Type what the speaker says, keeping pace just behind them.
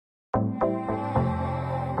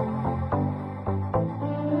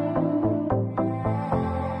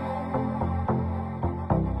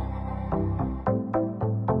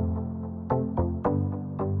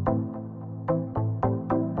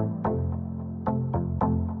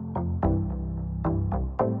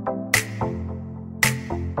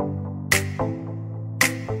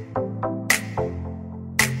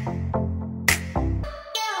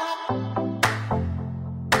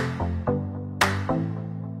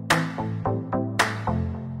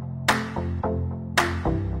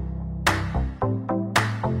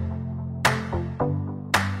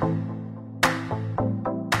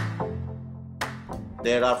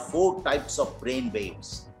there are 4 types of brain waves.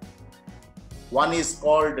 One is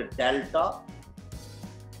called delta,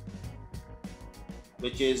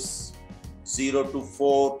 which is 0 to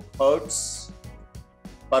 4 hertz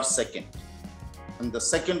per second. And the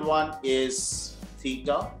second one is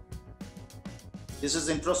theta. This is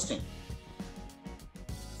interesting.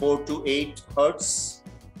 4 to 8 hertz.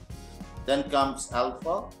 Then comes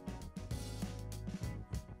alpha.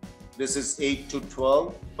 This is 8 to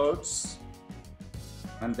 12 hertz.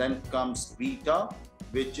 And then comes beta,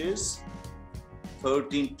 which is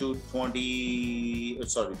 13 to 30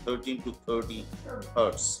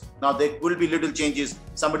 hertz. Now there will be little changes.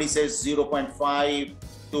 Somebody says 0.5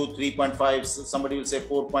 to 3.5, somebody will say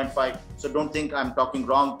 4.5. So don't think I'm talking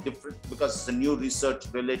wrong, different, because it's a new research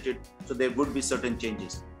related. So there would be certain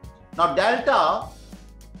changes. Now delta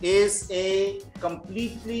is a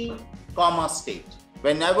completely coma state.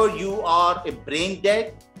 Whenever you are a brain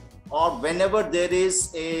dead, or whenever there is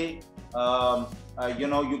a,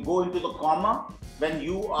 you go into the coma, when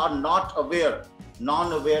you are not aware,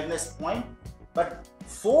 non-awareness point. But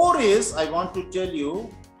 4 is, I want to tell you,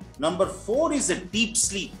 number 4 is a deep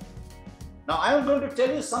sleep. Now I am going to tell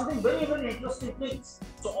you something very, very interesting things.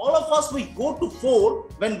 So all of us, we go to 4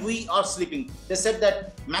 when we are sleeping. They said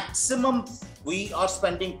that maximum we are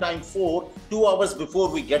spending time 4, 2 hours before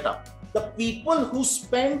we get up. The people who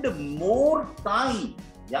spend more time,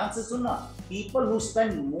 people who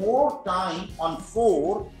spend more time on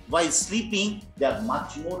 4 while sleeping, they are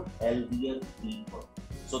much more healthier people.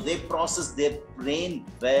 So they process their brain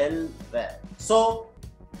well. So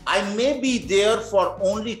I may be there for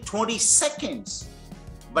only 20 seconds,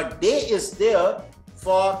 but day is there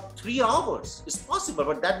for 3 hours. It's possible,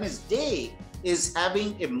 but that means day is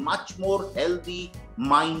having a much more healthy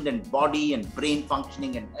mind and body and brain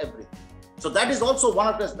functioning and everything. So that is also one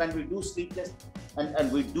of us when we do sleep test,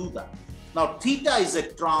 and we do that. Now theta is a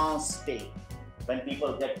trance state. When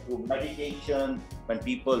people get to meditation, when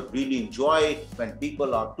people really enjoy, when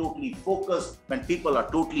people are totally focused, when people are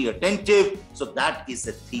totally attentive. So that is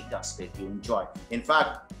a theta state you enjoy. In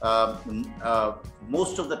fact,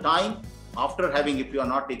 most of the time, after having, if you are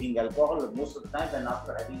not taking alcohol, most of the time, then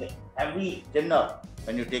after having a heavy dinner,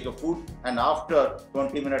 when you take a food, and after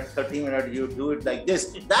 20 minutes, 30 minutes, you do it like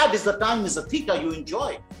this, that is the time, is the theta you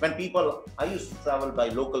enjoy. When people, I used to travel by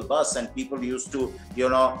local bus, and people used to,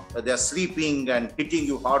 they're sleeping and hitting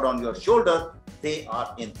you hard on your shoulder, they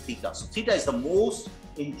are in theta. So theta is the most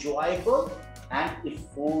enjoyable and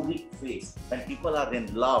euphoric phase. When people are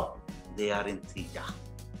in love, they are in theta.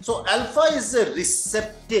 So alpha is a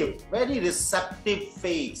receptive, very receptive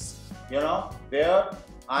phase, where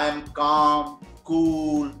I am calm,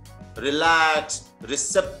 cool, relaxed,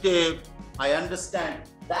 receptive. I understand.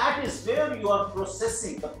 That is where you are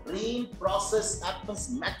processing. The brain process happens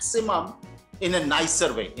maximum in a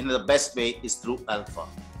nicer way, in the best way is through alpha.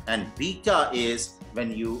 And beta is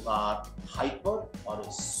when you are hyper or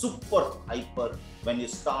super hyper, when you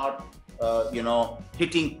start,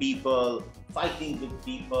 hitting people, fighting with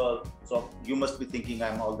people. So you must be thinking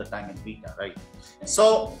I'm all the time in beta, right?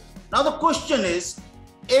 So now the question is,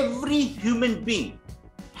 every human being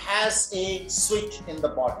has a switch in the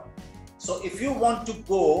body. So if you want to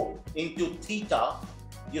go into theta,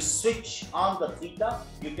 you switch on the theta,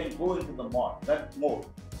 you can go into the mode.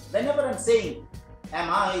 Whenever I'm saying, am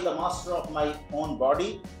I the master of my own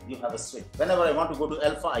body? You have a switch. Whenever I want to go to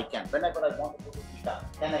alpha, I can. Whenever I want to go to theta,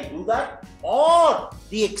 can I do that? Or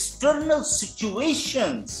the external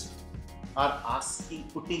situations are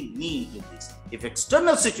putting me into this. If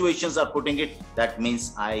external situations are putting it, that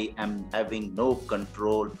means I am having no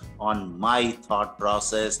control on my thought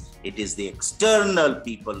process. It is the external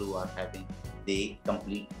people who are having the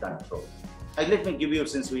complete control. Let me give you,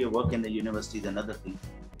 since we work in the university, another thing.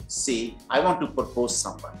 See, I want to propose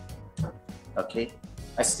someone. Okay,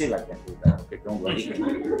 I can do that. Okay, don't worry.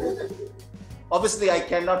 Obviously, I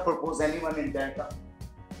cannot propose anyone in delta.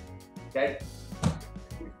 Okay,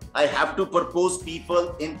 I have to propose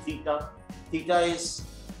people in theta. Theta is,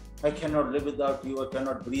 I cannot live without you. I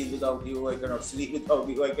cannot breathe without you. I cannot sleep without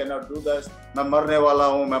you. I cannot do this. मैं मरने वाला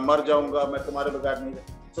हूँ. मैं मर जाऊँगा. मैं तुम्हारे बगैर नहीं.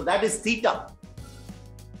 So that is theta.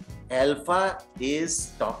 Alpha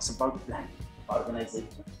talks about planning,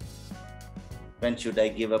 organization. When should I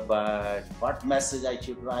give a birth? What message I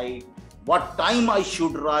should write? What time I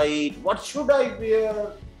should write? What should I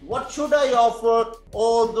wear? What should I offer?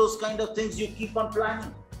 All those kind of things you keep on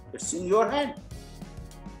planning. It's in your hand.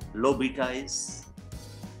 Low beta is,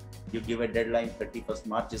 you give a deadline, 31st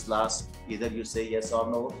March is last. Either you say yes or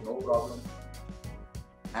no, no problem.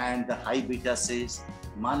 And the high beta says,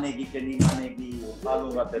 manegi ke nahi manegi, उठा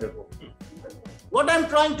लूंगा तेरे को. What I'm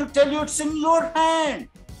trying to tell you, it's in your hand.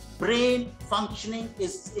 Brain functioning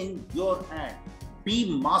is in your hand.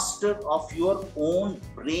 Be master of your own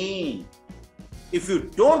brain. If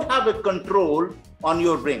you don't have a control on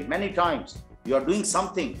your brain, many times you are doing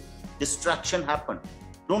something, distraction happen.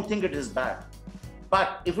 Don't think it is bad.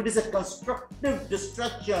 But if it is a constructive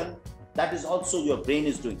distraction, that is also your brain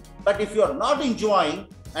is doing. But if you are not enjoying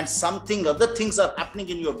and something, other things are happening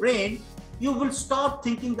in your brain, you will start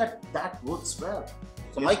thinking that that works well.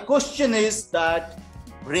 So my question is that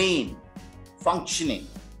brain functioning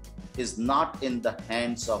is not in the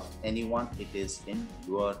hands of anyone, it is in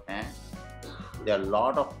your hand. There are a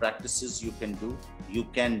lot of practices you can do. You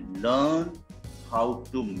can learn how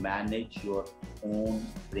to manage your own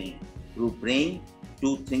brain. Through brain,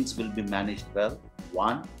 two things will be managed well.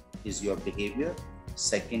 One is your behavior.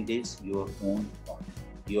 Second is your own thought.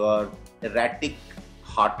 Your erratic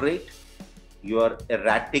heart rate, your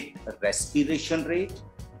erratic respiration rate,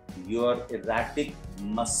 your erratic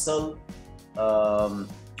muscle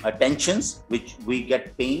tensions, which we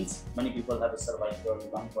get pains. Many people have a cervical,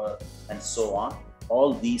 lumbar, and so on.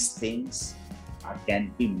 All these things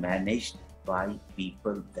can be managed by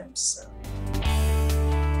people themselves.